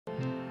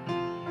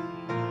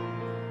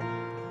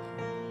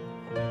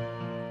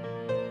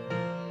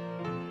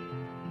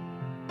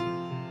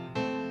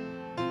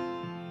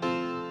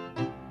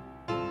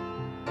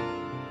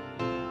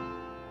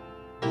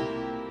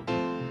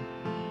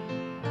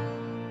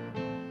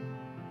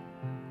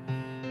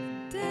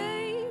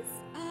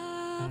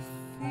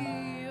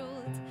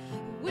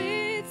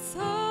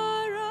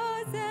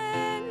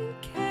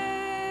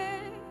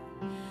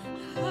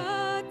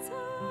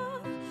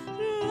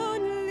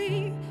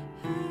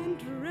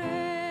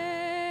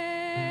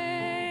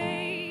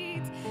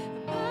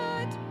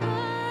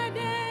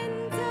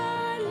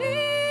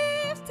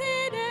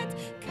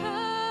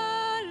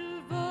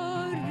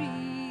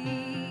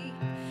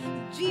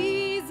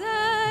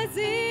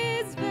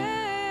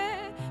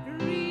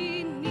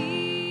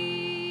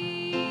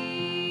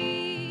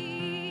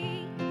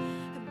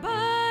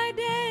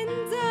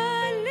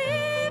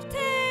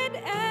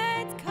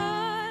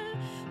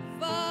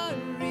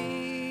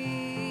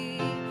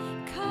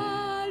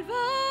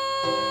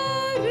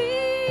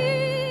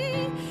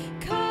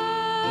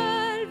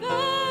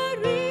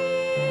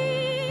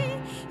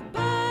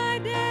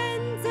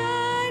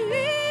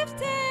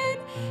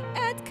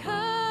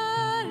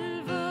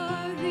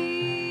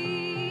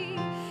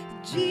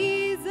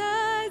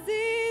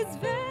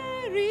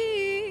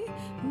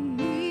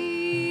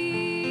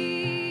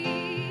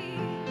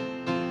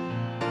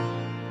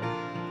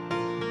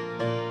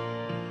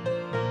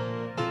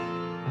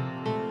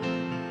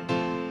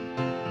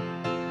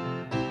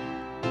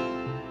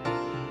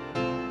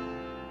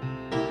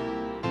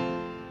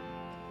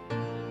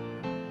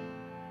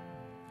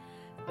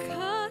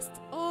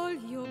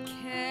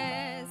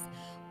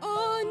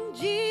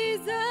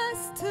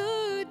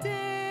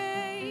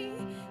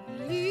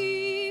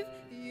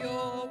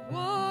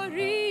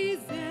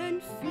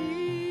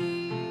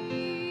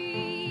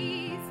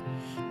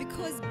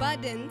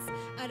burdens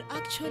are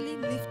actually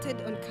lifted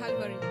on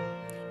Calvary.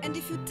 And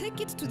if you take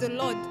it to the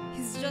Lord,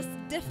 He's just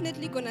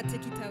definitely gonna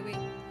take it away.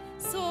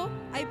 So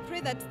I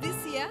pray that this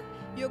year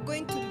you're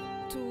going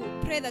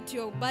to pray that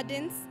your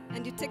burdens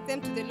and you take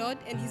them to the Lord,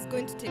 and He's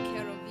going to take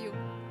care of you.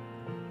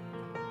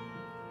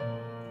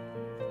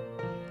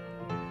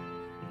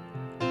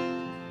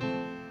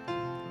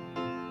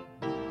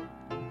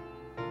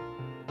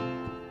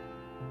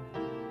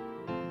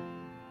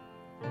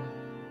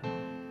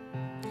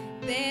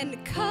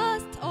 Then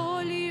cast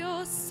all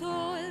your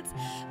souls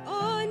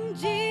on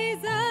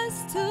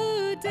Jesus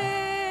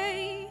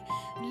today.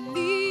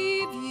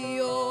 Leave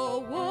your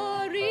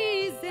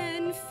worries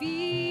and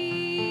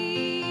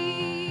fear.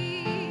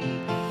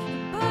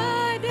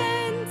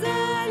 Burdens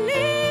are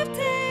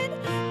lifted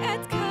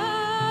at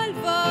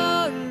Calvary.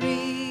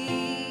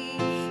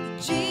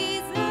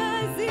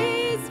 Jesus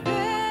is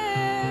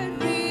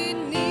very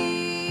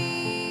near.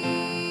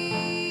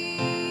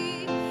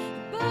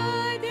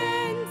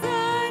 Burdens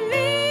are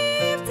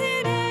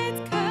lifted at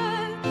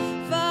Calvary.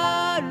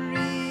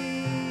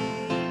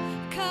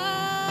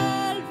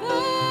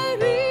 Calvary,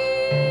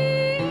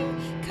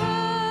 Calvary.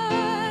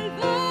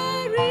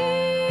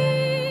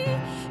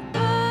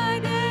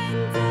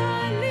 Burdens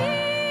are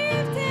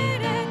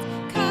lifted at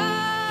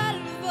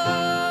Calvary.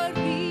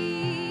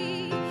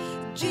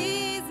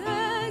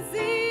 Jesus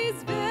is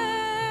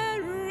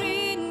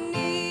very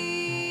near.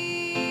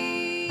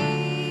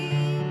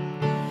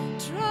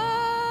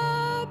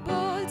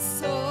 Troubled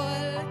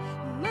soul,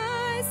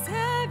 my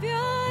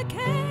Savior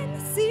can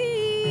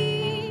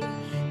see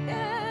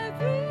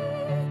every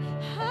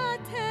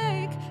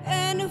heartache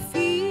and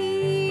fear.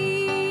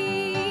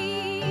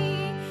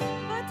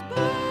 But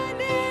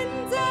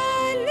burdens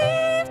are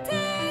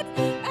lifted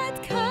at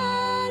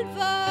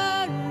Calvary.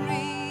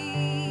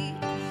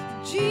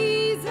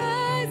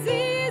 Jesus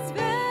is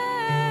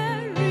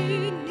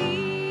very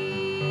near.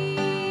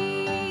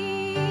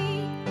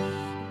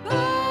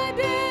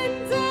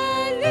 Burdens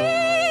are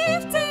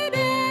lifted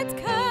at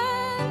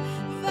Calvary.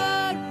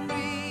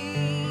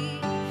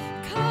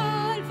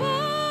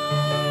 Calvary,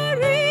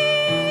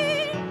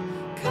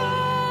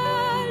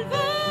 Calvary.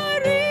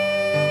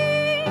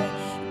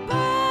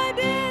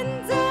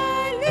 Burdens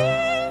are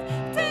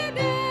lifted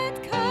at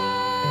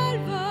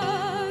Calvary.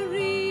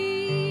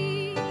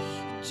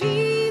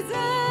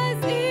 Jesus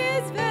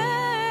is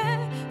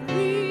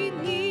very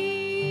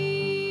near.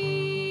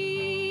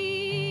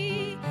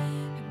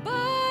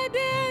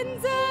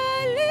 Burdens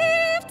are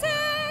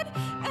lifted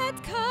at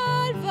Calvary.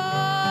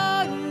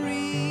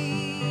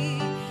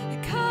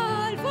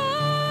 Calvary,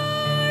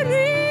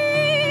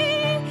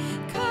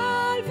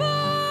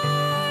 Calvary.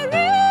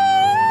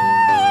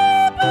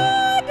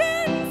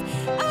 Burdens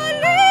are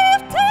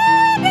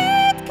lifted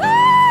at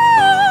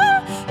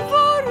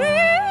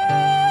Calvary.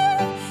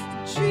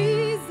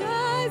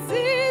 Jesus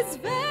is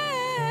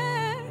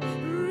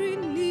very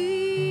near.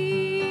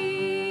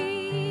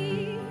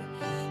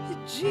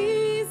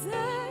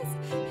 Jesus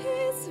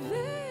is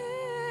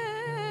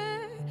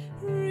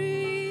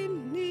very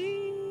near.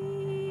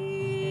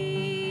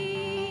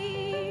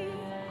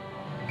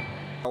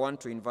 I want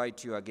to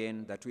invite you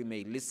again that we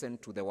may listen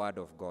to the word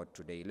of God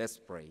today. Let's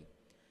pray.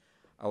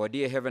 Our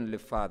dear Heavenly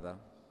Father,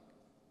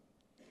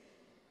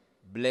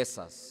 bless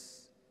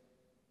us.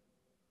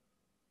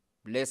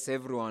 Bless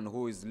everyone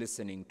who is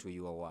listening to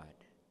your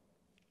word.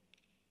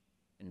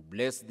 And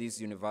bless this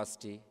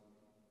university.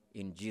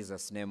 In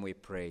Jesus' name we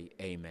pray,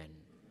 amen.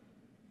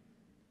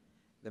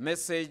 The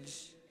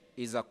message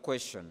is a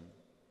question.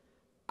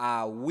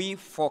 Are we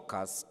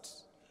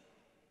focused,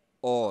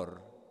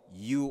 or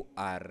you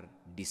are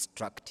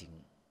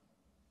distracting?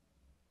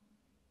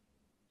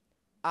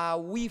 Are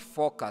we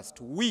focused,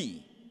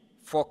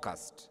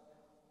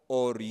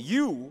 or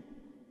you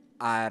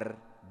are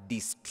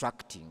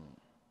distracting?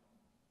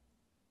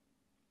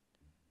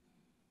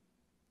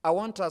 I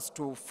want us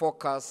to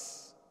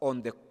focus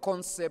on the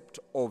concept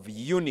of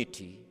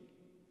unity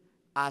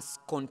as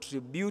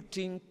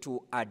contributing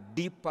to a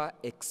deeper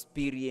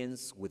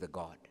experience with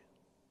God.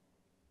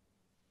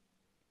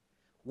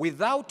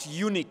 Without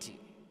unity,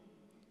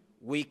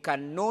 we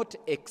cannot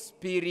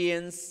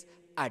experience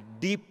a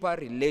deeper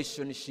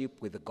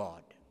relationship with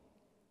God.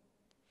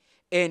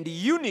 And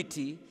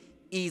unity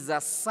is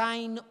a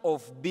sign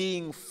of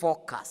being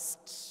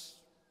focused.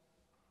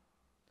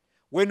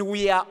 When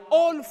we are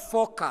all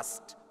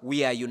focused,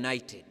 we are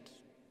united.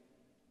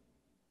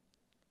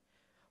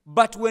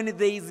 But when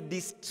there is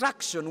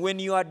distraction, when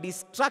you are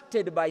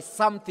distracted by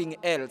something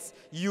else,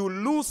 you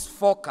lose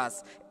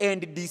focus,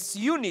 and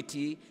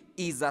disunity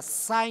is a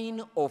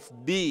sign of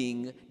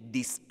being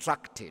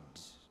distracted.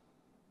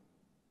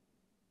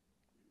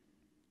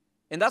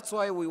 And that's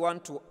why we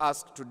want to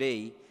ask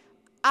today,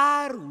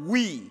 are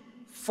we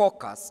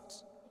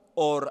focused,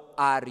 or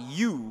are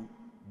you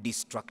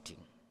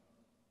distracting?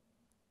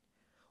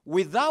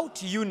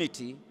 Without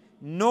unity,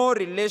 no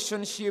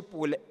relationship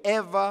will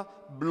ever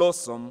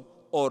blossom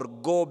or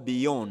go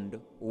beyond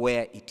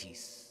where it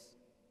is.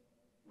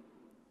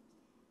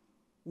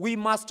 We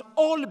must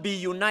all be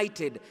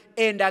united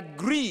and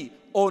agree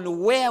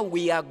on where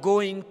we are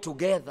going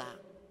together.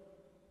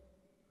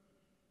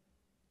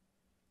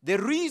 The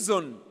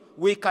reason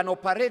we can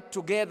operate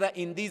together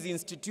in this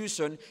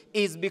institution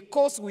is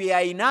because we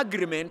are in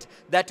agreement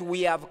that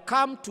we have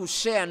come to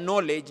share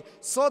knowledge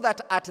so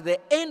that at the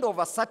end of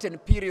a certain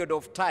period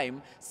of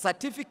time,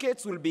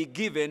 certificates will be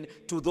given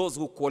to those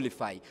who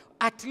qualify.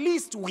 At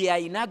least we are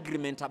in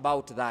agreement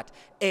about that,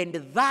 and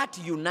that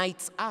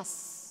unites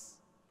us.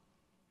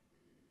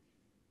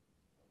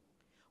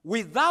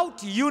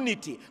 Without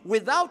unity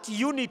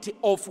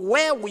of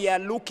where we are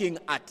looking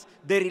at,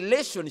 the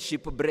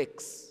relationship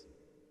breaks.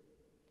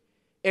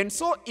 And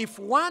so if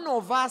one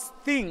of us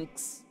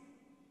thinks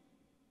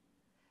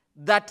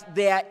that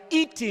they are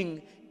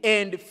eating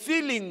and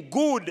feeling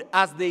good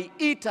as they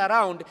eat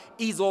around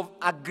is of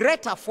a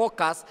greater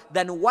focus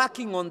than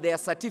working on their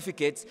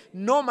certificates,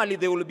 normally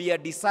there will be a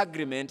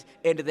disagreement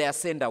and they are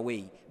sent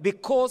away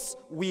because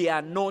we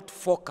are not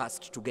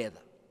focused together.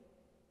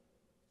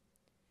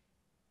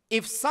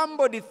 If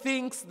somebody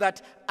thinks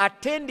that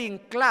attending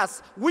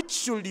class, which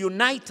should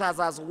unite us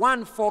as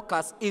one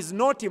focus, is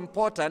not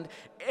important,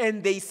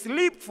 and they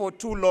sleep for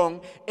too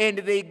long, and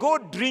they go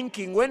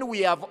drinking when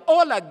we have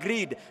all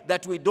agreed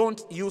that we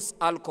don't use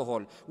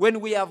alcohol, when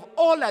we have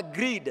all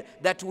agreed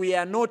that we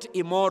are not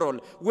immoral,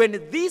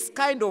 when these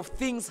kind of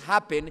things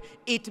happen,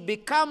 it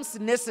becomes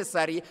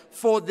necessary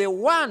for the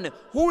one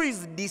who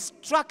is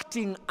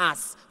distracting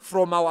us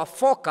from our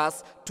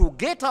focus to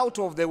get out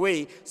of the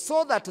way,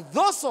 so that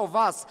those of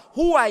us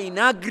who are in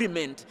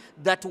agreement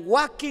that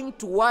working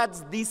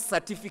towards this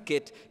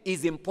certificate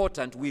is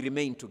important, we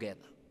remain together.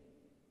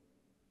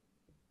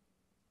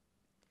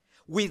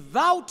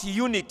 Without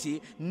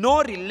unity,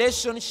 no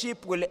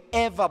relationship will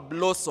ever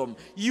blossom.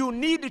 You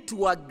need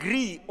to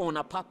agree on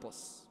a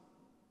purpose.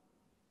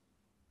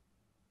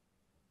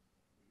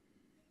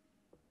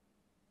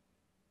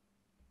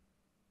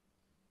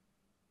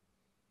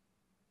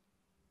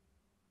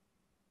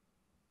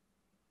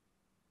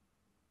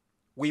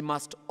 We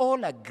must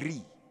all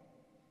agree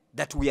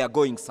that we are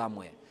going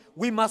somewhere.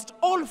 We must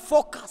all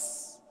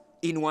focus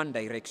in one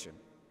direction.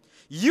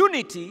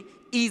 Unity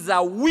is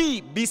a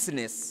we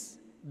business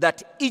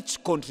that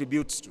each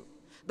contributes to.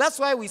 That's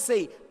why we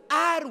say,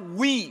 are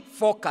we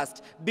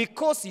focused?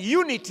 Because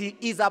unity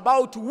is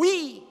about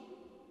we.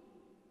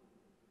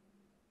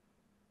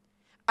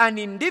 An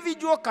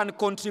individual can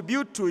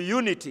contribute to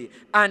unity,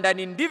 and an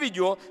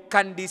individual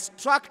can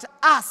distract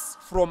us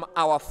from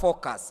our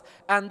focus.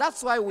 And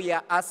that's why we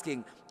are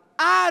asking,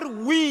 are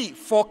we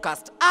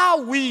focused?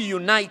 Are we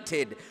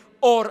united?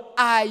 Or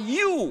are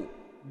you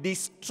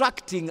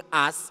distracting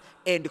us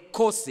and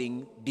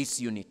causing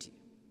disunity?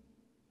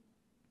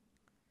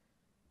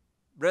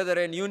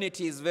 Brethren,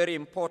 unity is very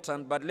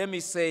important, but let me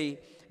say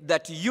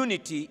that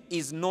unity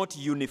is not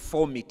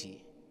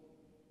uniformity.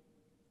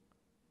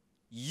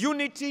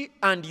 Unity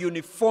and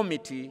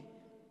uniformity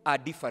are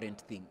different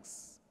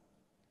things.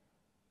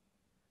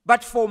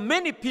 But for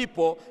many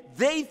people,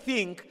 they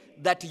think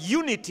that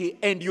unity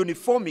and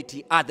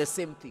uniformity are the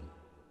same thing.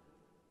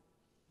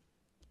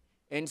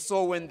 And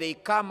so when they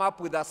come up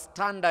with a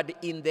standard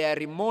in their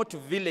remote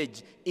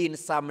village in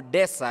some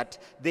desert,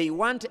 they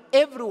want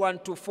everyone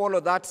to follow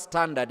that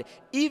standard,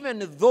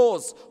 even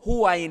those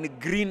who are in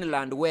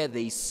Greenland where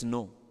there is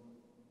snow.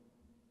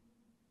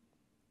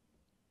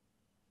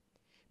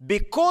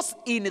 Because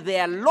in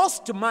their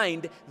lost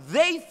mind,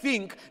 they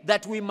think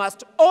that we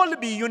must all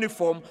be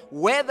uniform,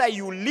 whether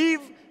you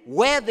live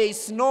where there is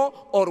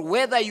snow or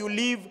whether you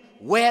live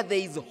where there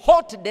is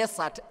hot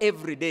desert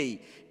every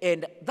day.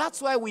 And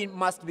that's why we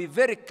must be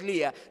very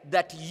clear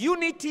that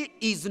unity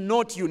is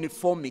not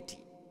uniformity.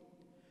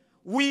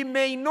 We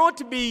may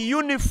not be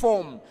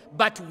uniform,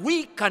 but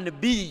we can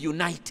be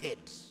united.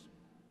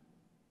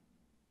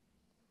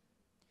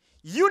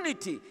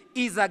 Unity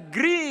is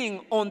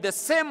agreeing on the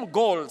same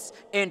goals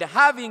and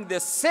having the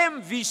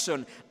same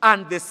vision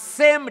and the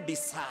same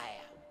desire.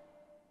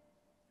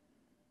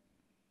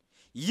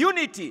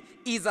 Unity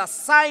is a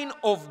sign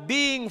of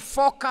being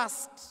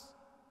focused.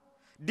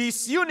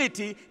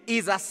 Disunity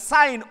is a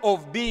sign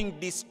of being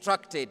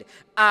distracted.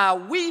 Are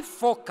we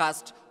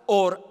focused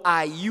or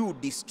are you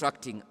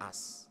distracting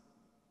us?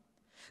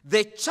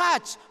 The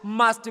church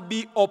must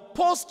be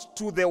opposed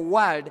to the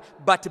world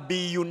but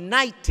be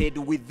united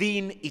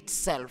within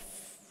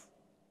itself.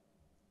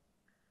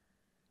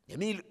 Let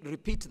me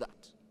repeat that.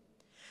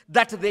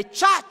 That the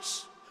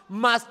church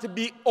must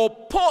be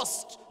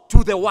opposed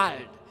to the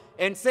world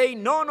and say,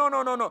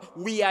 no.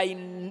 We are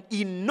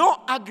in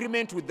no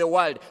agreement with the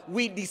world.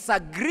 We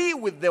disagree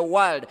with the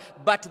world,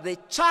 but the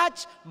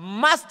church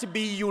must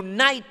be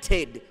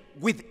united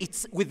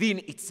within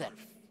itself.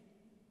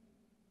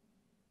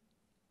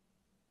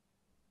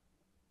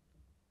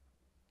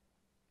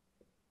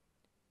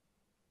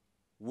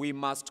 We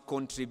must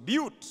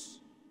contribute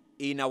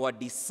in our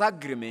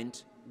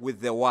disagreement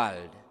with the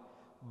world,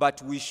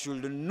 but we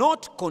should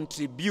not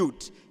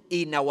contribute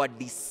in our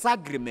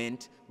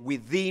disagreement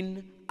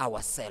within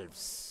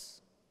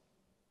ourselves.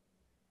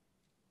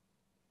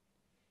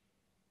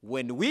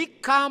 When we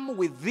come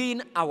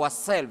within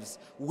ourselves,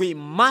 we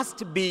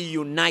must be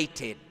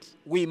united.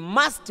 We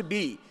must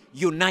be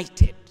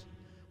united.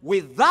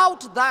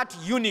 Without that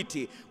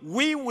unity,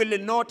 we will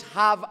not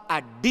have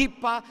a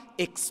deeper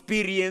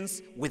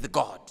experience with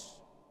God.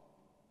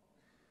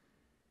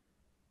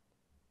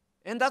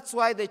 And that's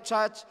why the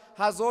church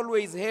has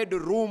always had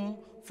room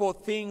for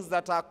things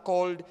that are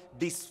called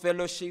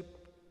disfellowship,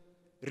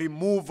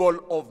 removal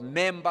of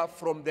member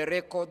from the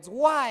records.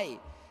 Why?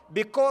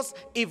 Because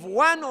if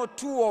one or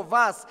two of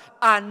us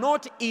are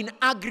not in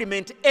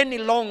agreement any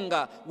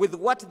longer with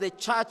what the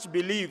church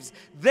believes,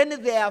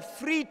 then they are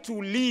free to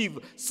leave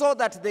so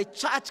that the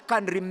church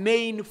can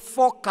remain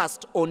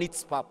focused on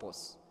its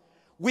purpose.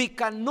 We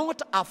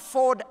cannot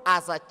afford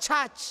as a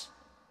church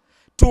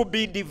to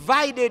be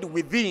divided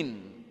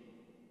within.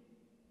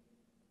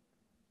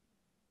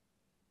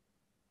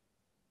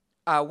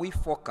 Are we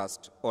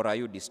focused or are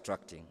you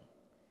distracting?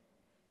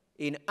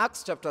 In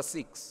Acts chapter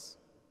 6,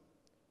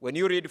 when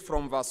you read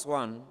from verse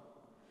 1,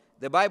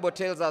 the Bible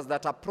tells us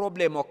that a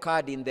problem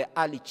occurred in the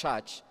early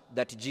church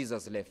that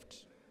Jesus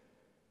left.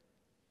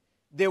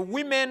 The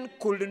women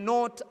could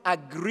not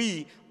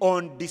agree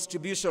on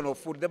distribution of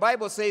food. The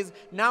Bible says,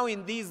 now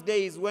in these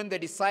days when the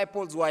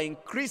disciples were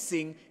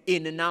increasing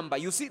in number,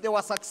 you see they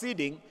were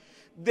succeeding,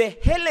 the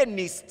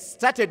Hellenists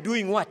started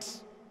doing what?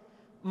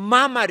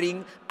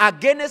 Murmuring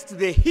against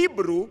the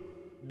Hebrew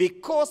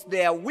because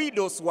their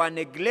widows were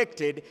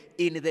neglected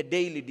in the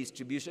daily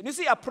distribution. You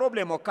see, a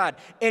problem occurred,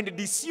 and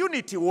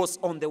disunity was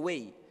on the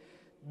way.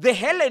 The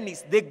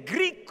Hellenists, the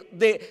Greek,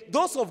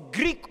 those of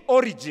Greek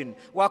origin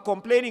were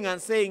complaining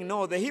and saying,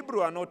 no, the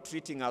Hebrew are not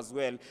treating us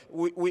well.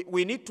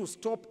 We need to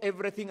stop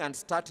everything and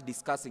start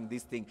discussing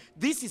this thing.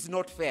 This is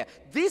not fair.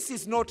 This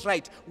is not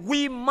right.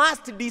 We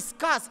must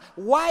discuss,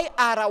 why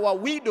are our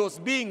widows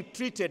being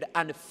treated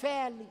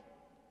unfairly?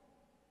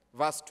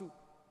 Verse 2.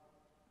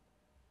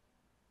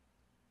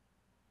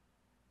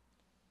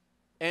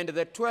 And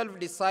the 12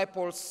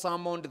 disciples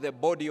summoned the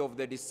body of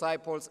the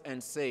disciples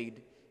and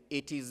said,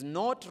 it is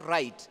not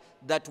right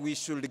that we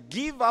should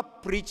give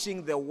up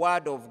preaching the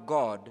word of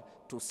God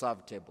to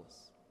serve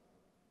tables.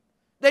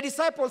 The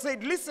disciples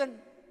said, listen,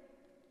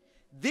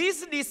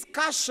 this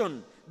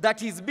discussion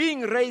that is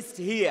being raised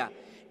here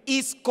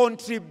is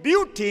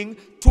contributing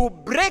to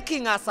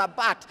breaking us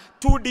apart,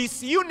 to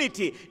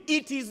disunity.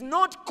 It is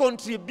not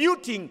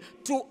contributing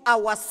to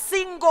our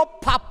single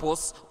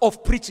purpose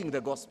of preaching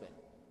the gospel.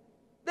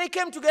 They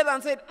came together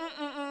and said,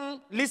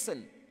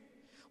 listen,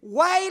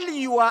 while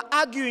you are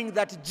arguing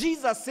that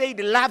Jesus said,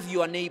 love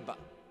your neighbor,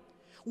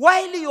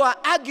 while you are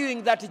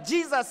arguing that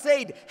Jesus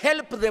said,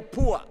 help the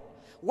poor,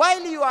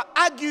 while you are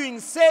arguing,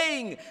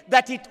 saying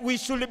that we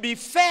should be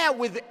fair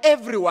with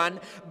everyone,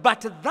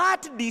 but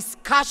that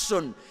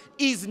discussion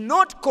is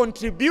not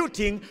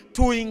contributing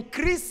to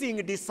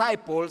increasing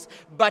disciples,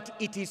 but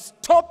it is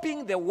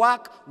stopping the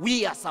work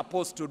we are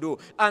supposed to do.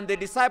 And the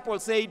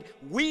disciples said,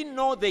 we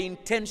know the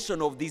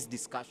intention of this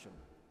discussion.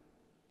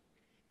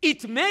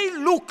 It may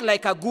look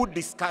like a good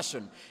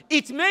discussion.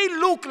 It may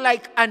look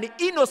like an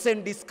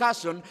innocent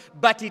discussion,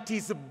 but it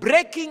is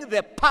breaking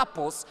the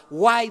purpose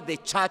why the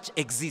church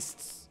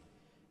exists.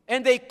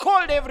 And they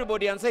called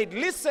everybody and said,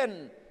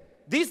 listen,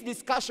 this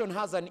discussion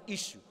has an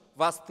issue.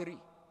 Verse 3.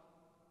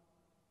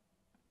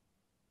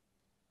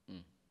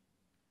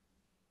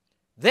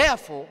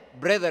 Therefore,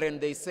 brethren,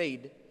 they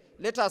said,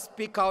 let us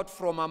pick out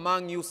from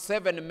among you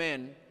 7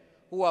 men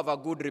who have a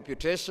good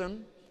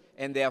reputation,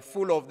 and they are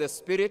full of the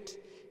Spirit,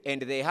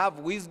 and they have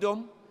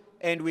wisdom,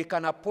 and we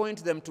can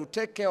appoint them to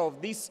take care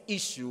of this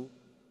issue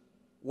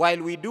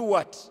while we do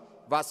what?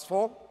 Verse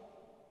 4.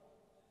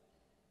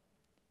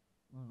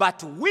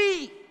 But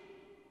we,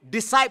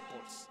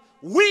 disciples,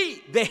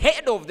 we, the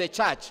head of the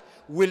church,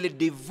 will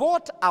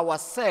devote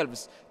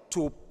ourselves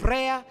to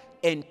prayer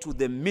and to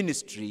the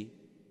ministry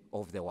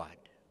of the word.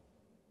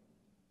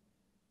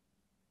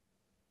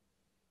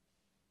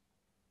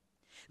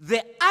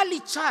 The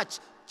early church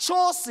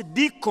chose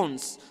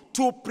deacons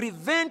to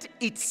prevent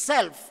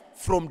itself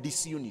from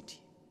disunity.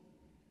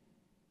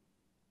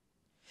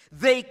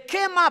 They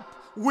came up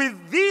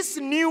with this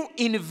new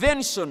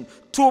invention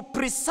to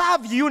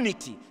preserve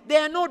unity.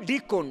 There are no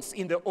deacons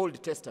in the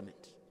Old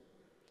Testament.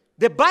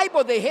 The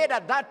Bible they had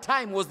at that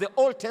time was the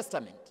Old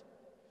Testament.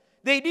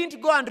 They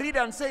didn't go and read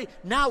and say,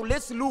 now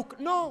let's look.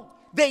 No.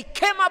 They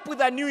came up with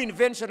a new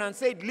invention and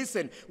said,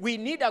 listen, we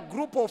need a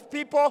group of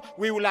people.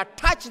 We will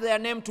attach their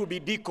name to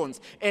be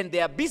deacons. And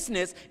their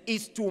business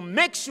is to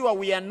make sure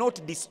we are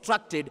not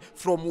distracted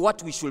from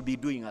what we should be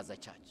doing as a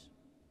church.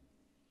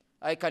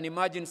 I can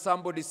imagine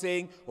somebody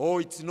saying, oh,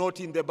 it's not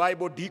in the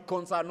Bible.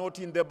 Deacons are not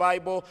in the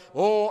Bible.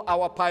 Oh,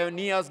 our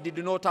pioneers did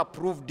not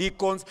approve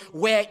deacons.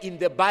 Where in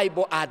the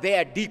Bible are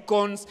there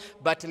deacons?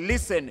 But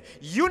listen,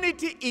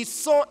 unity is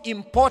so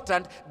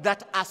important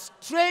that a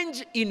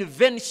strange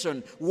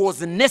invention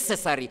was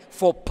necessary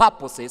for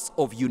purposes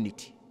of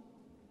unity.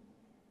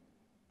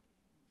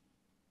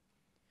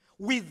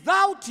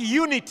 Without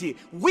unity,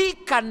 we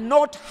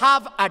cannot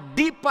have a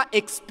deeper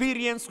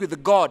experience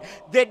with God.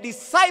 The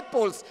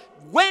disciples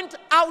went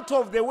out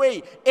of the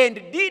way and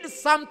did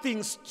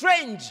something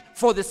strange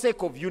for the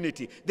sake of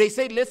unity. They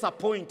said, let's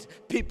appoint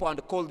people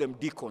and call them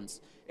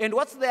deacons. And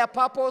what's their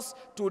purpose?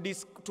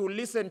 To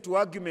listen to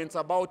arguments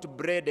about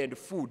bread and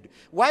food.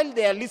 While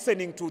they are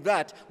listening to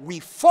that, we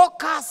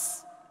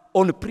focus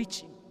on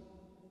preaching.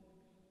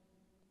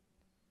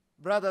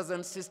 Brothers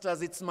and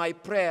sisters, it's my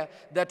prayer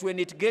that when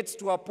it gets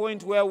to a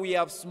point where we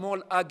have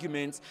small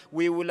arguments,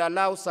 we will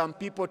allow some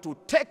people to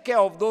take care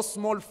of those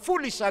small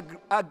foolish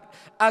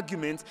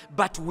arguments,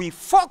 but we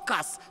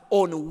focus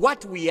on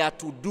what we are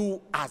to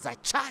do as a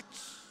church.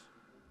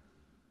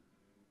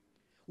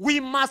 We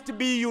must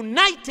be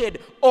united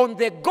on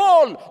the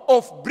goal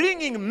of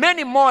bringing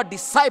many more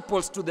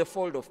disciples to the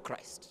fold of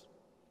Christ.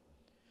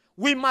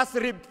 We must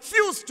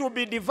refuse to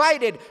be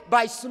divided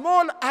by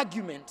small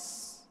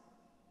arguments.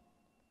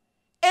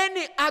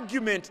 Any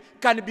argument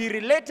can be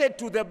related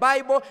to the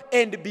Bible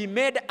and be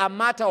made a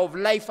matter of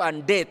life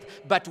and death,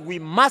 but we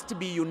must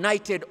be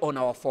united on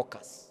our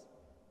focus.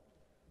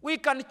 We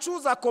can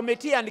choose a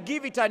committee and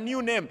give it a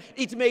new name.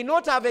 It may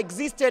not have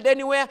existed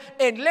anywhere,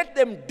 and let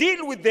them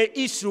deal with the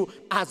issue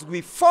as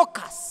we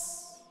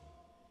focus.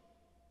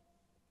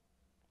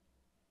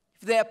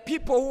 If there are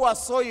people who are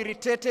so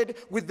irritated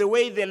with the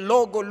way the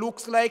logo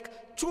looks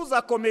like, choose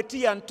a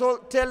committee and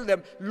tell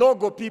them,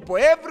 logo people,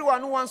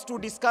 everyone who wants to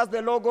discuss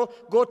the logo,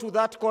 go to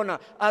that corner.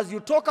 As you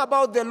talk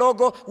about the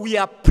logo, we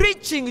are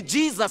preaching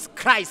Jesus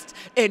Christ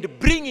and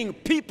bringing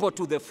people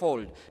to the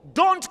fold.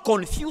 Don't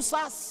confuse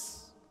us.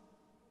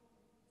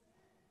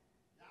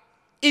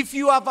 If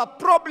you have a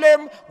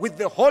problem with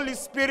the Holy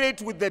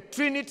Spirit, with the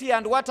Trinity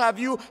and what have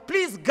you,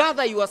 please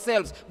gather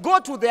yourselves. Go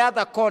to the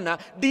other corner.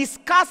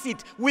 Discuss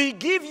it. We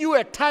give you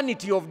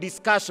eternity of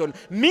discussion.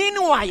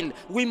 Meanwhile,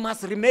 we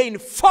must remain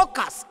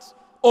focused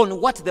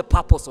on what the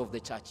purpose of the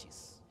church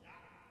is.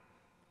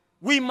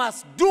 We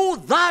must do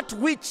that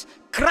which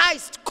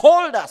Christ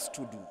called us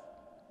to do.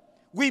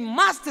 We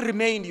must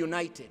remain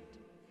united.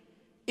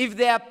 If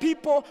there are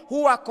people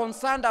who are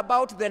concerned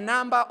about the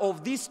number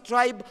of this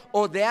tribe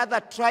or the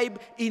other tribe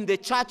in the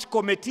church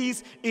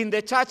committees, in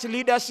the church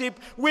leadership,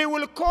 we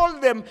will call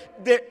them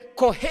the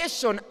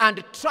Cohesion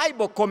and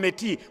Tribal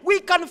Committee. We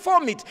can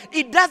form it.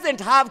 It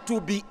doesn't have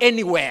to be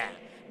anywhere.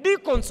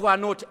 Deacons were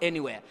not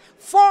anywhere.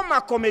 Form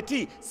a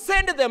committee,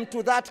 send them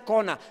to that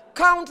corner,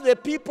 count the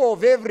people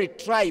of every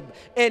tribe,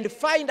 and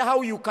find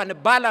how you can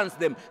balance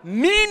them.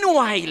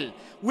 Meanwhile,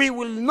 we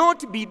will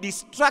not be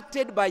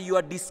distracted by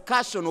your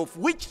discussion of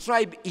which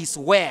tribe is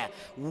where.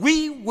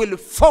 We will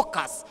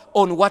focus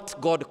on what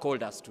God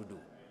called us to do.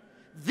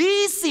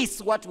 This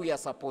is what we are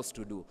supposed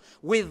to do.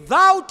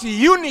 Without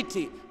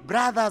unity,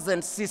 brothers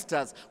and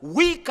sisters,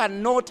 we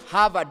cannot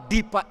have a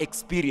deeper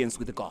experience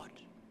with God.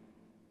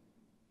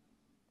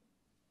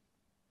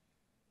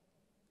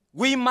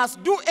 We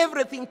must do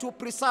everything to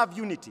preserve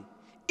unity,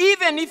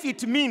 even if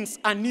it means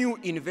a new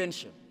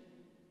invention.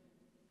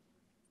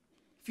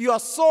 If you are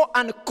so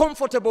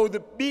uncomfortable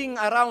with being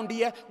around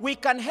here, we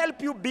can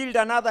help you build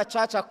another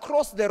church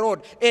across the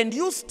road, and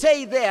you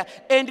stay there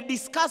and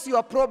discuss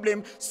your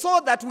problem so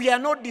that we are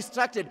not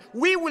distracted.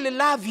 We will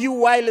love you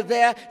while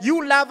there,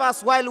 you love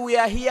us while we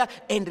are here,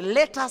 and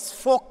let us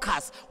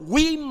focus.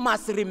 We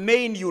must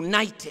remain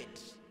united.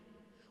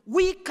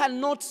 We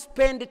cannot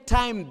spend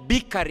time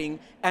bickering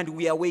and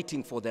we are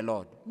waiting for the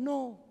Lord.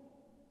 No.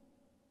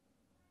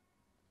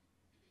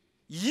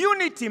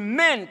 Unity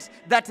meant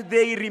that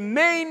they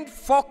remained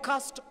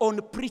focused on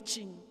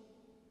preaching.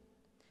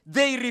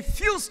 They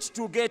refused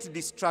to get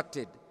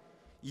distracted.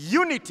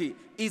 Unity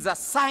is a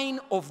sign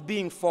of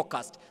being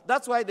focused.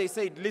 That's why they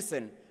said,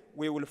 listen,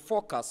 we will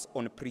focus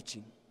on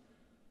preaching.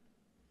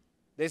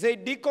 They say,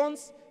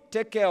 deacons,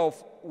 take care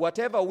of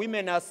whatever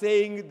women are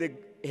saying, the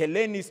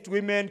Hellenist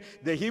women,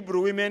 the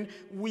Hebrew women.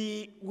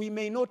 We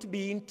may not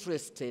be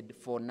interested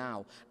for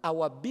now.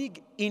 Our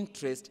big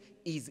interest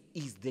is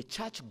the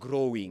church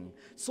growing?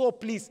 So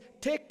please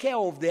take care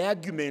of the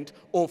argument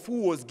of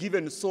who was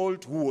given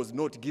salt, who was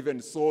not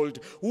given salt,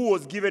 who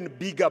was given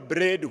bigger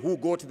bread, who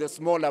got the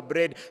smaller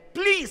bread.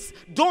 Please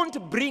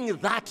don't bring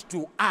that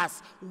to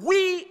us.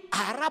 We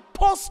are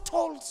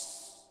apostles.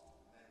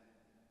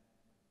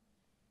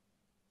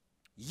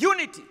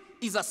 Unity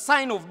is a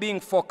sign of being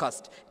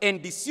focused,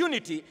 and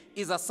disunity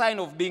is a sign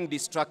of being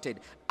distracted.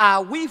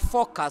 Are we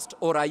focused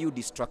or are you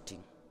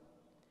distracting?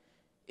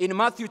 In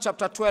Matthew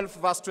chapter 12,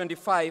 verse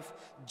 25,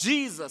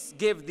 Jesus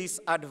gave this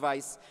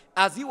advice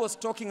as he was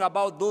talking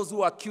about those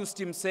who accused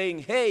him, saying,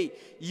 hey,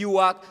 you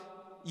are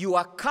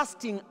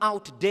casting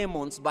out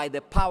demons by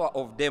the power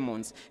of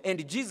demons.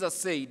 And Jesus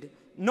said,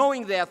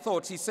 knowing their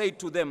thoughts, he said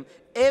to them,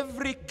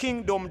 every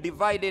kingdom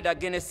divided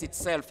against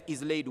itself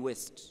is laid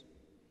waste.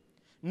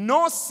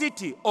 No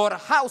city or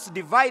house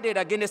divided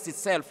against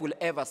itself will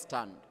ever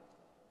stand.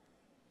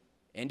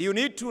 And you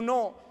need to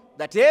know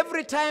that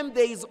every time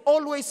there is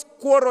always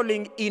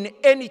quarreling in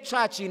any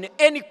church, in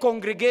any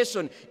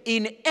congregation,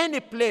 in any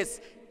place,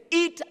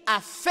 it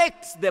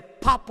affects the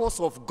purpose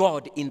of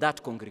God in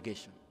that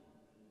congregation.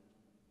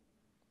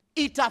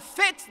 It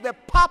affects the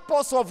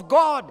purpose of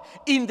God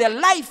in the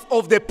life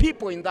of the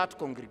people in that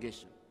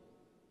congregation.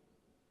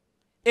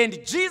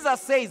 And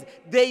Jesus says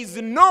there is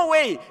no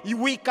way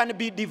we can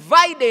be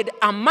divided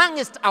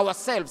amongst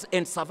ourselves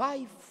and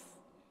survive.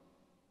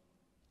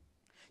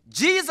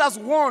 Jesus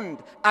warned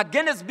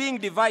against being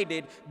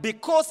divided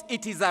because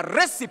it is a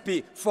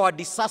recipe for a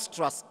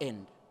disastrous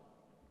end.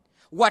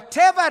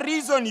 Whatever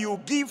reason you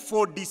give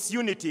for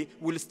disunity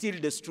will still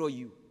destroy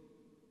you.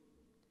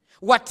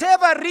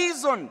 Whatever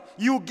reason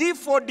you give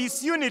for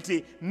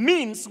disunity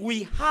means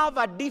we have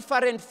a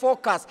different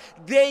focus.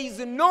 There is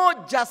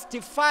no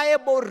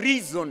justifiable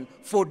reason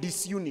for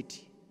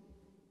disunity.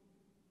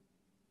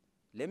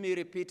 Let me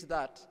repeat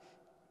that.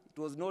 It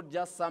was not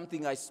just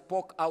something I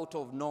spoke out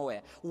of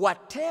nowhere.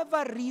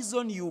 Whatever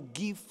reason you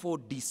give for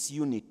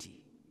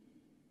disunity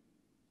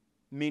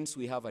means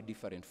we have a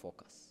different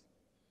focus.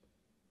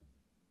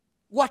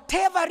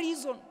 Whatever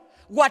reason,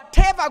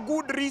 whatever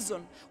good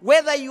reason,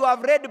 whether you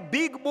have read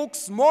big books,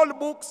 small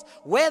books,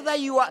 whether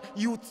you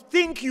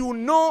think you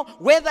know,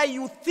 whether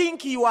you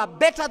think you are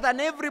better than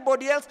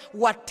everybody else,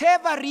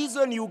 whatever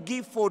reason you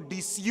give for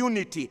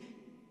disunity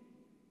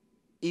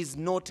is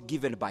not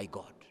given by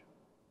God.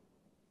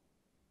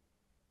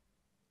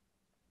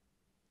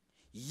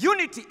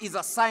 Unity is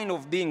a sign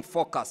of being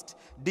focused.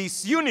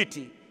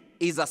 Disunity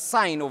is a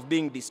sign of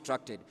being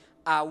distracted.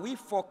 Are we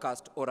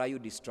focused or are you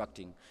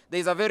distracting? There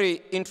is a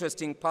very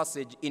interesting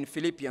passage in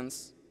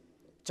Philippians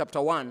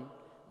chapter 1,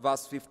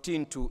 verse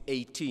 15 to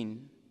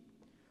 18,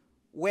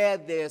 where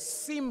there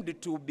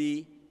seemed to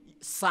be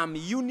some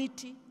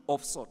unity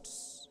of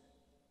sorts.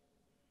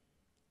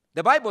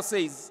 The Bible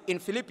says in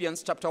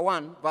Philippians chapter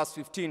 1, verse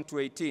 15 to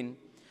 18,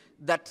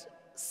 that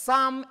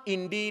some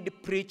indeed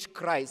preach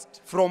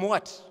Christ from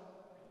what?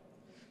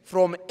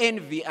 From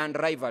envy and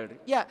rivalry.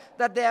 Yeah,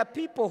 that there are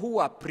people who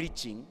are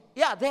preaching.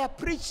 Yeah, they are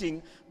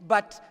preaching,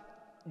 but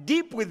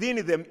deep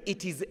within them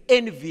it is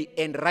envy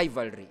and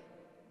rivalry.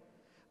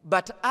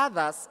 But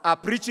others are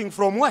preaching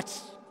from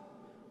what?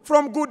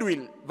 From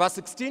goodwill. Verse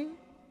 16.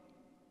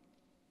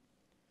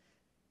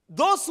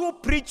 Those who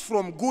preach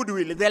from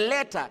goodwill, the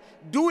latter,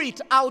 do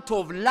it out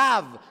of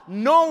love,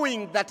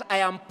 knowing that I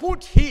am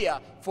put here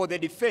for the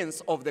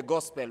defense of the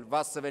gospel.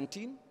 Verse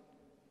 17.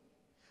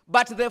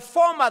 But the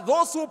former,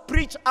 those who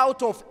preach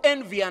out of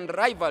envy and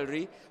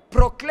rivalry,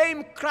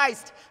 proclaim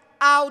Christ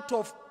out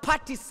of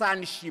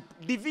partisanship,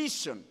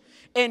 division,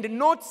 and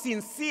not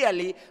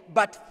sincerely,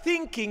 but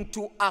thinking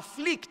to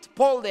afflict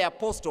Paul the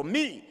apostle,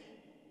 me,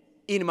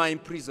 in my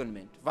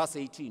imprisonment. Verse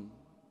 18.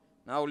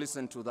 Now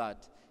listen to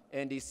that.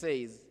 And he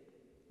says,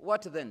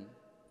 what then?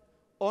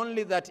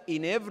 Only that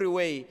in every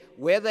way,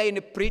 whether in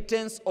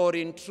pretense or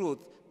in truth,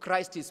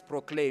 Christ is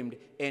proclaimed,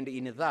 and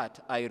in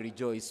that I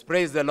rejoice.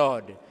 Praise the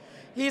Lord.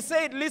 He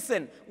said,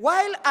 listen,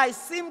 while I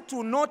seem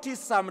to notice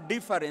some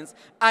difference,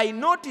 I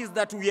notice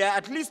that we are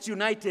at least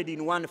united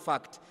in one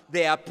fact.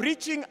 They are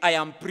preaching, I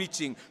am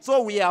preaching.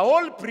 So we are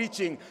all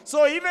preaching.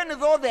 So even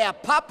though their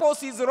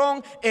purpose is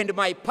wrong and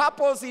my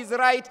purpose is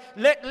right,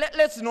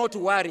 let's not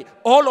worry.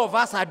 All of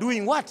us are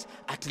doing what?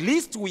 At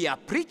least we are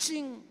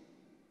preaching.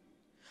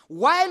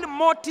 While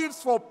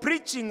motives for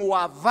preaching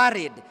were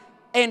varied,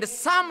 and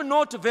some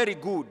not very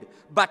good,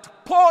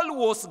 but Paul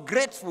was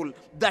grateful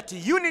that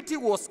unity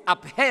was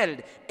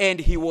upheld, and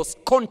he was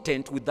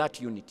content with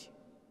that unity.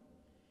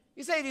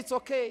 He said, it's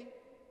okay.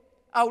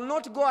 I will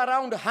not go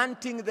around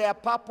hunting their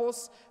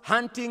purpose,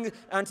 hunting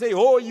and say,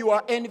 oh, you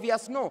are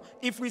envious. No.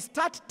 If we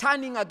start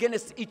turning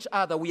against each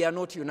other, we are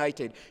not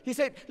united. He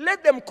said,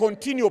 let them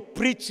continue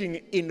preaching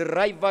in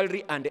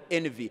rivalry and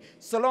envy,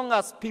 so long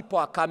as people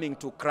are coming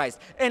to Christ.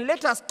 And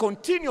let us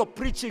continue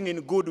preaching in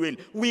goodwill.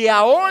 We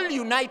are all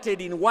united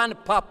in one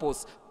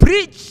purpose.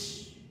 Preach.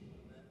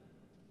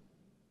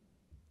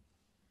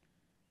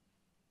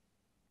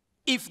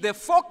 If the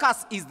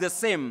focus is the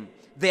same,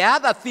 the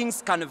other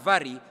things can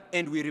vary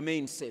and we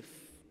remain safe.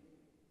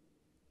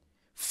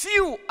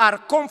 Few are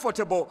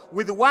comfortable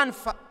with one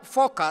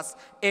focus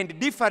and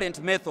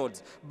different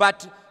methods,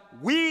 but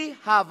we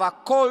have a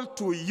call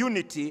to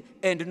unity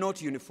and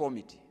not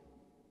uniformity.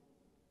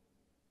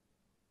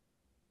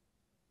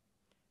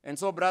 And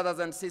so, brothers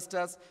and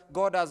sisters,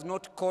 God has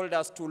not called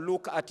us to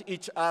look at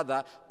each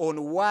other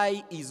on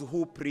why is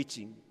who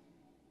preaching.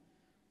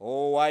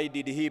 Oh, why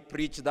did he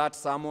preach that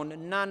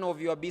sermon? None of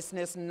your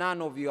business,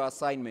 none of your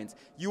assignments.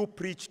 You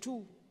preach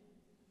too.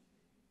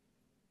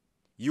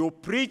 You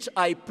preach,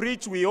 I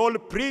preach, we all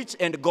preach,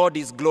 and God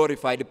is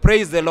glorified.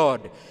 Praise the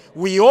Lord.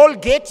 We all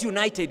get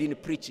united in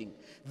preaching.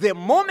 The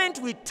moment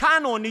we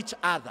turn on each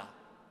other,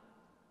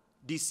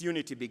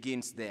 disunity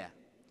begins there.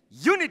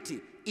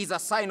 Unity is a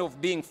sign of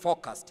being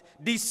focused.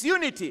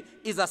 Disunity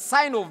is a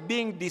sign of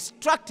being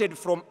distracted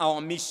from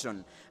our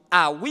mission.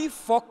 Are we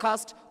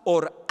focused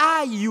or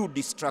are you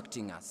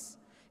distracting us?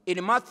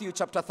 In Matthew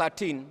chapter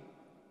 13,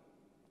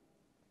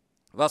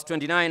 verse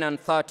 29 and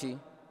 30,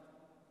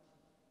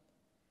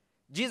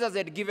 Jesus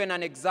had given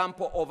an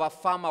example of a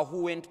farmer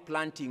who went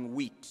planting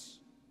wheat.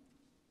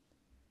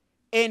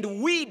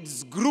 And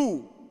weeds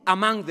grew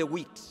among the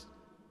wheat.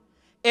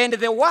 And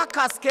the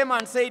workers came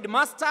and said,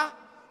 Master,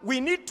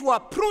 we need to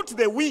uproot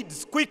the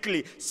weeds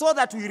quickly so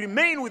that we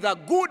remain with a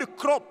good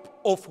crop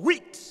of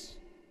wheat.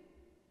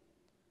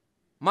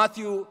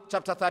 Matthew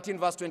chapter 13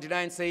 verse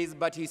 29 says,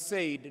 but he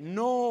said,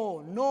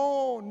 no,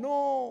 no,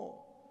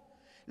 no.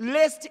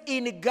 Lest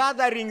in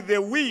gathering the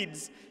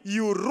weeds,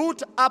 you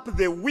root up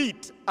the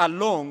wheat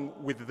along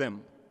with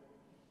them.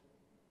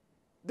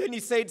 Then he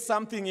said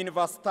something in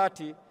verse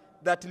 30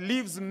 that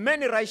leaves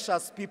many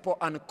righteous people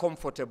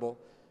uncomfortable,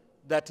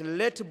 that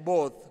let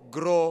both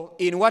grow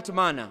in what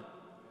manner?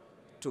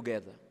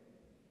 Together.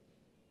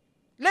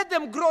 Let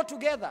them grow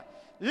together.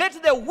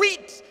 Let the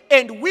wheat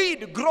and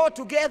weed grow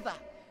together.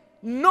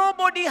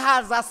 Nobody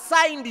has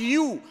assigned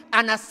you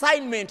an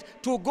assignment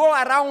to go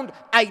around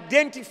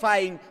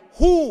identifying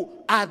who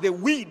are the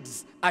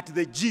weeds at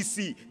the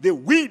GC, the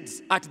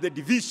weeds at the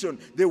division,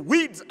 the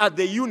weeds at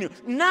the union.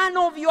 None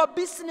of your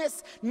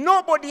business.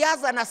 Nobody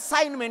has an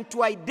assignment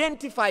to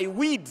identify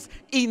weeds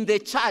in the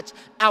church.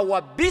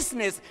 Our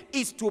business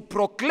is to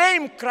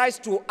proclaim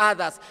Christ to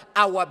others.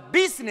 Our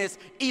business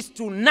is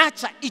to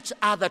nurture each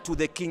other to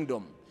the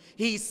kingdom.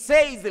 He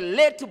says,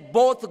 let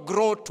both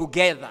grow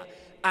together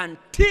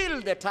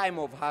until the time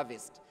of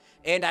harvest.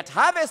 And at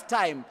harvest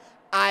time,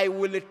 I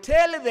will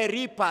tell the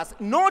reapers,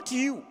 not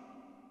you,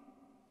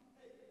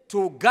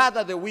 to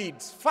gather the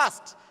weeds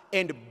first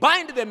and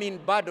bind them in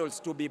bundles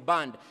to be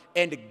burned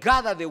and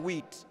gather the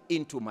wheat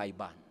into my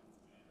barn.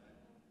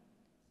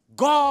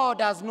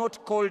 God has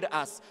not called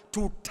us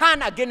to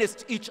turn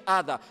against each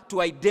other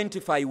to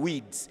identify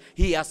weeds.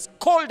 He has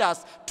called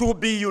us to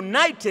be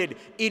united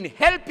in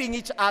helping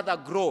each other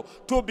grow,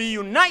 to be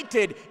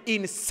united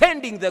in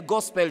sending the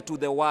gospel to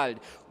the world.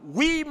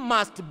 We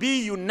must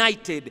be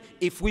united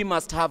if we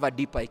must have a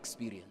deeper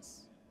experience.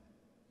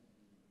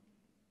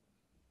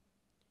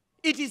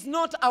 It is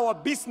not our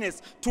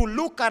business to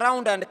look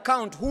around and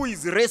count who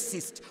is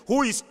racist,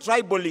 who is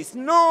tribalist.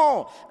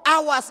 No,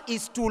 ours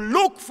is to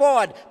look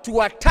forward to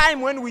a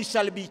time when we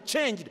shall be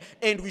changed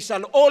and we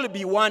shall all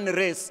be one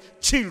race,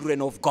 children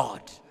of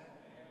God.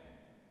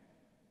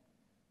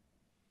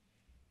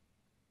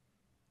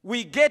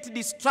 We get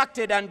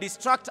distracted and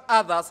distract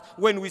others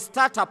when we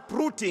start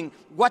uprooting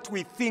what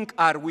we think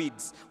are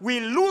weeds. We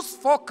lose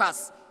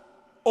focus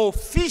of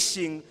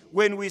fishing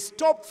when we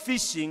stop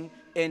fishing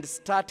and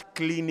start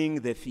cleaning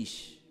the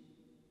fish.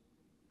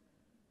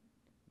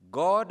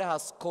 God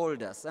has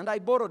called us, and I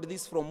borrowed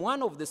this from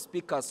one of the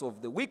speakers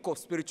of the week of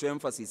spiritual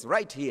emphasis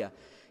right here.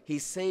 He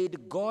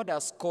said, God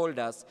has called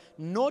us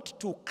not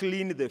to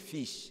clean the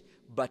fish,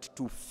 but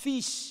to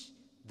fish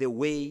the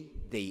way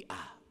they are.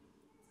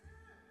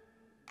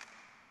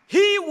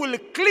 He will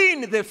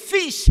clean the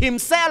fish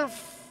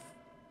himself.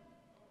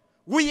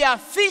 We are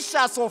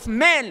fishers of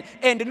men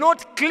and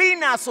not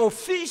cleaners of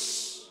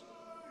fish.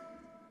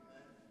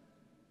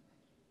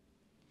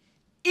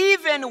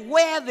 Even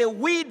where the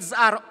weeds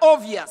are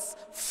obvious,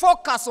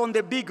 focus on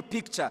the big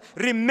picture.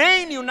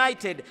 Remain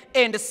united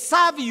and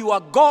serve your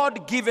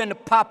God-given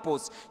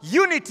purpose.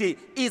 Unity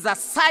is a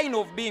sign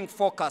of being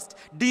focused.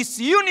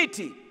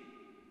 Disunity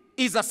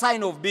is a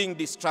sign of being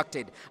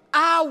distracted.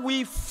 Are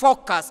we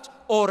focused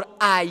or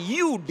are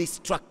you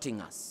distracting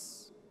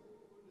us?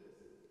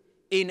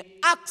 In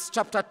Acts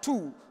chapter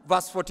 2,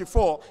 verse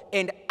 44,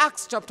 and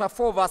Acts chapter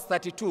 4, verse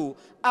 32,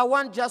 I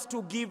want just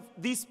to give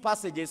these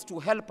passages to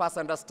help us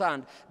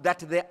understand that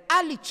the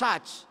early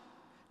church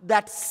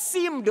that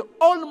seemed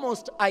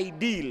almost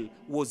ideal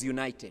was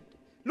united.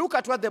 Look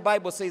at what the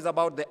Bible says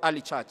about the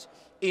early church.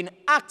 In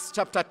Acts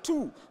chapter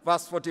 2,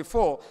 verse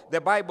 44,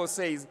 the Bible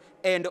says,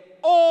 and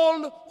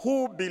all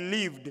who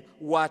believed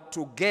were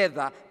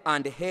together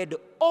and had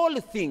all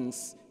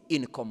things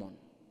in common.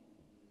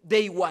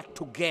 They were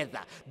together.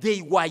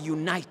 They were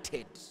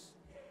united.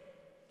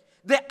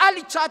 The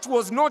early church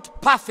was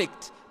not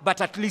perfect,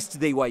 but at least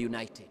they were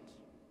united.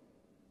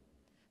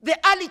 The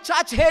early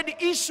church had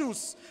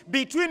issues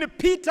between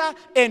Peter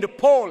and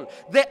Paul.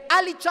 The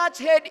early church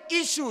had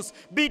issues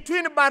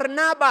between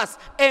Barnabas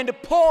and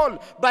Paul.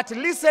 But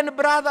listen,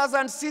 brothers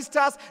and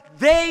sisters,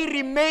 they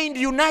remained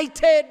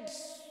united.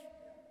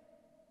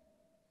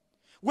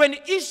 When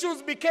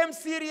issues became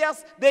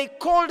serious, they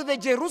called the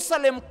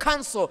Jerusalem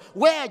Council,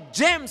 where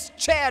James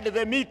chaired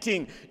the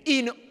meeting,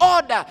 in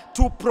order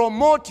to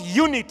promote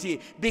unity.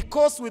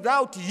 Because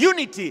without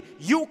unity,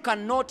 you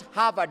cannot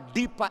have a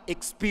deeper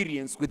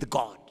experience with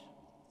God.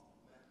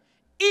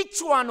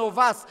 Each one of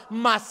us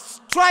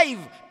must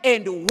strive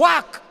and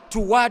work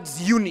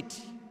towards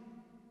unity.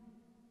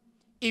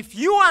 If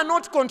you are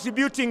not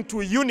contributing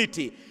to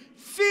unity,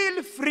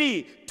 feel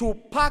free to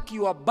pack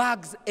your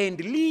bags and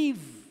leave.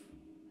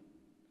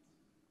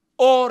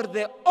 Or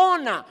the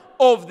owner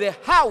of the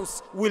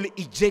house will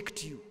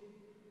eject you.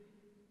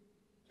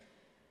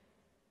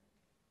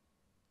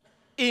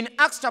 In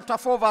Acts chapter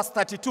 4, verse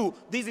 32,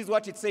 this is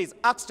what it says.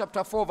 Acts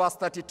chapter 4, verse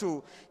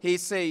 32, he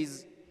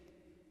says,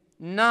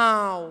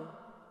 now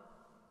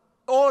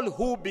all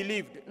who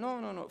believed,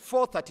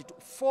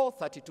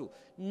 432.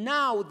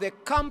 Now the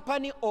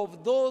company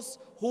of those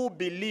who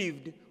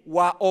believed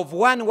were of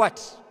one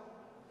what?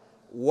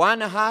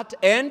 One heart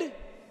and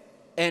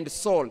and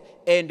Saul,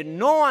 and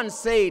no one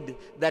said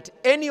that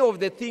any of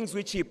the things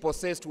which he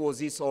possessed was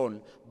his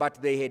own,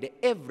 but they had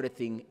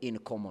everything in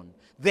common.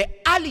 The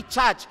early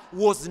church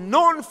was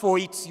known for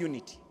its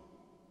unity.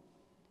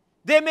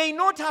 They may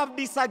not have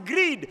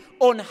disagreed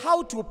on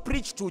how to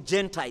preach to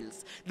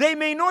Gentiles. They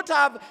may not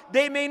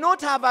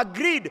have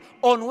agreed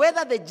on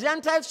whether the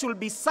Gentiles should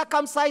be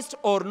circumcised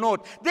or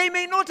not. They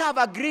may not have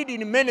agreed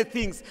in many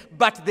things,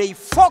 but they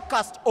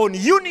focused on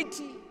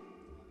unity.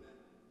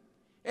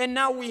 And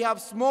now we have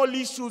small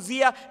issues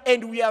here,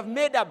 and we have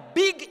made a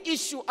big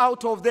issue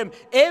out of them.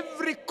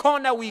 Every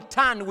corner we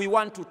turn, we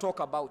want to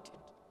talk about it.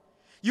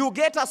 You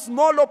get a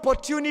small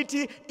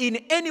opportunity in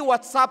any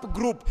WhatsApp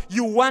group,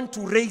 you want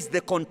to raise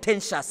the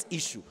contentious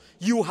issue.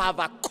 You have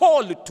a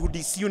call to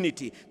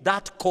disunity.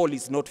 That call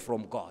is not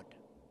from God.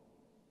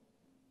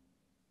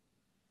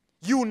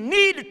 You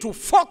need to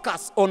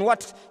focus on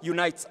what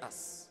unites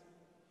us.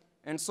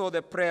 And so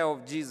the prayer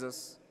of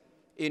Jesus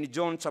in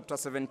John chapter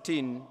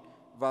 17,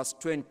 verse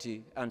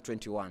 20 and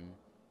 21.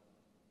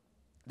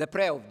 The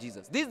prayer of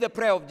Jesus. This is the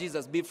prayer of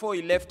Jesus. Before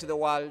he left the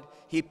world,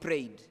 he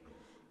prayed.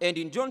 And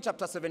in John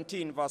chapter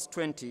 17, verse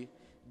 20,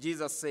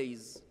 Jesus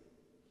says,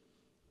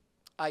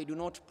 I do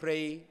not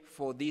pray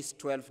for these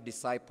 12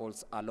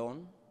 disciples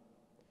alone,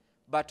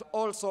 but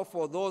also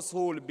for those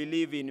who will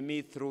believe in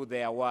me through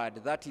their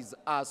word. That is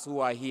us who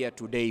are here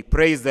today.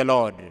 Praise the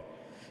Lord.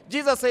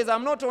 Jesus says,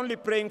 I'm not only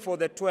praying for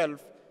the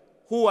 12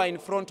 who are in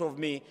front of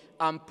me,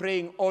 I'm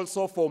praying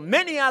also for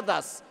many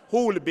others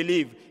who will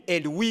believe,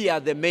 and we are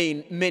the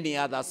many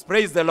others.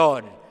 Praise the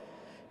Lord.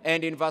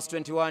 And in verse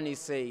 21, he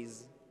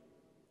says,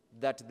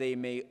 that they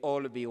may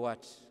all be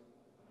what?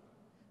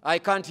 I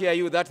can't hear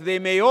you. That they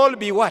may all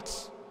be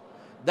what?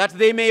 That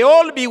they may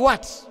all be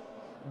what?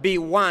 Be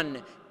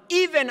one.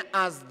 Even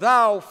as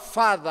thou,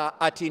 Father,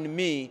 art in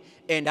me,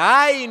 and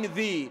I in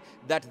thee,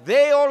 that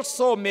they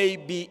also may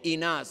be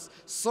in us,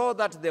 so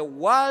that the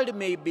world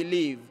may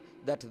believe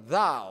that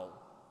thou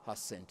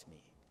hast sent me.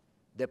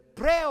 The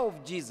prayer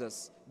of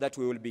Jesus, that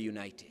we will be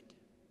united.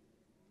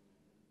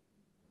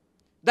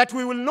 That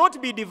we will not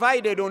be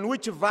divided on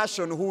which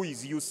version who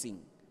is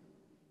using.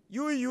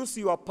 You use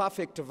your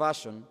perfect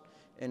version,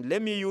 and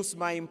let me use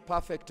my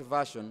imperfect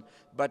version,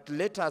 but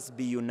let us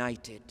be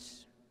united.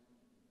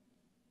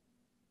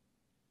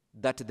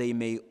 That they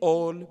may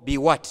all be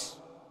what?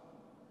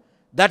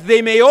 That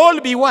they may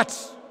all be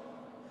what?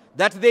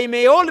 That they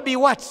may all be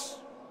what?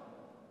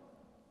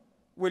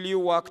 Will you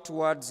work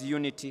towards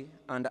unity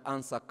and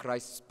answer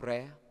Christ's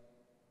prayer?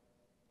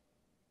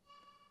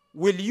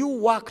 Will you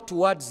work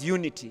towards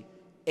unity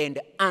and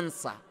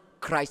answer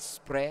Christ's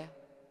prayer?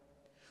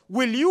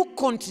 Will you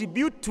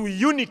contribute to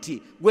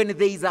unity when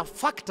there is a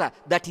factor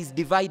that is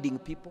dividing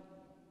people?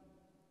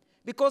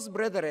 Because,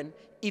 brethren,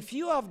 if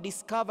you have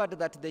discovered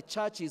that the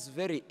church is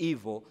very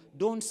evil,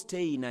 don't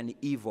stay in an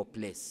evil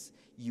place.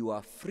 You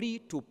are free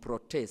to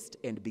protest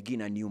and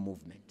begin a new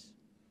movement.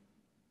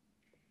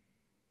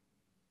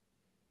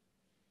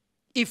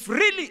 If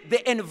really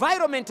the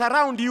environment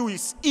around you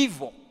is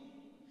evil,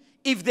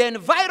 if the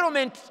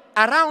environment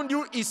around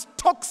you is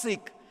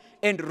toxic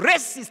and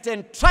racist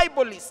and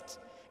tribalist,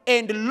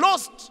 and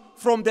lost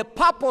from the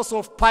purpose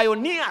of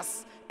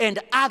pioneers and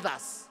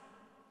others,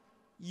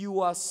 you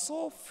are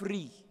so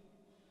free.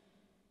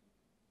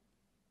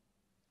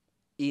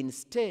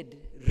 Instead,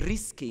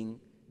 risking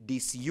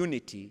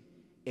disunity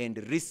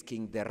and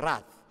risking the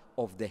wrath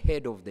of the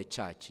head of the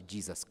church,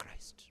 Jesus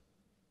Christ.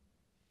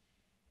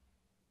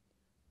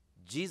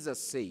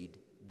 Jesus said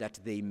that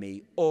they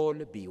may all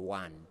be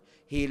one.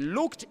 He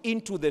looked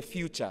into the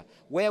future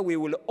where we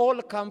will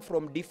all come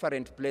from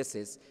different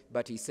places,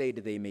 but he said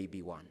they may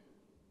be one.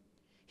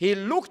 He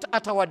looked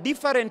at our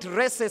different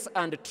races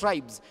and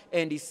tribes,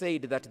 and he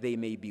said that they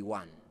may be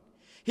one.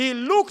 He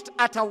looked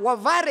at our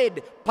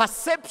varied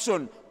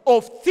perception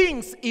of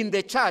things in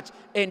the church,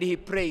 and he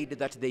prayed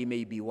that they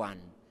may be one.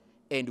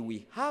 And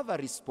we have a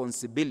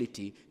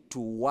responsibility to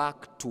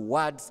work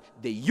towards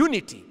the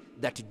unity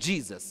that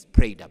Jesus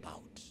prayed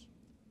about.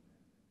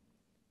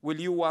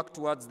 Will you work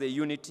towards the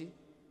unity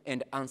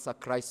and answer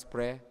Christ's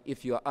prayer?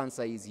 If your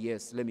answer is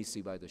yes, let me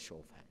see by the show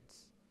of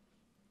hands.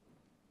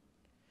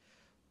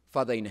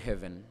 Father in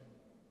heaven,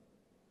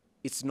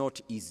 it's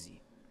not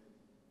easy.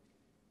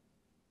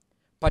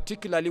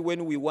 Particularly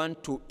when we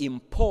want to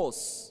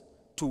impose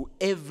to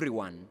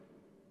everyone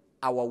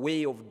our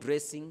way of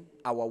dressing,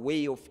 our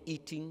way of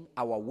eating,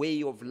 our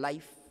way of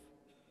life,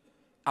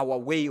 our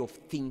way of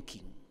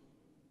thinking.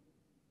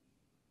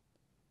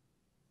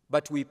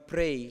 But we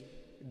pray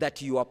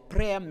that your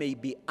prayer may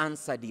be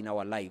answered in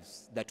our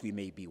lives, that we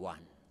may be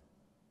one.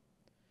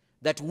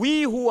 That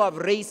we who have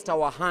raised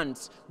our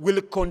hands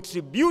will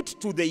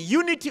contribute to the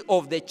unity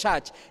of the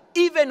church,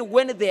 even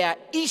when there are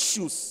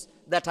issues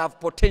that have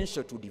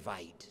potential to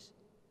divide.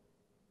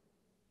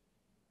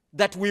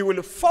 That we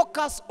will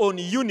focus on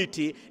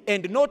unity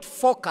and not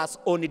focus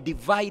on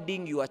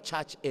dividing your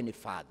church any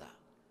further.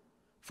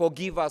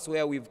 Forgive us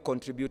where we've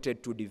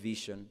contributed to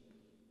division,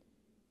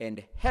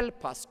 and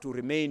help us to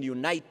remain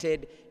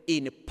united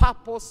in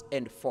purpose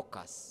and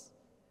focus.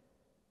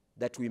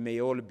 that we may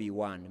all be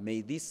one.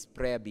 May this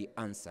prayer be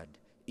answered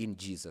in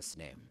Jesus'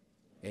 name.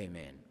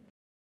 Amen.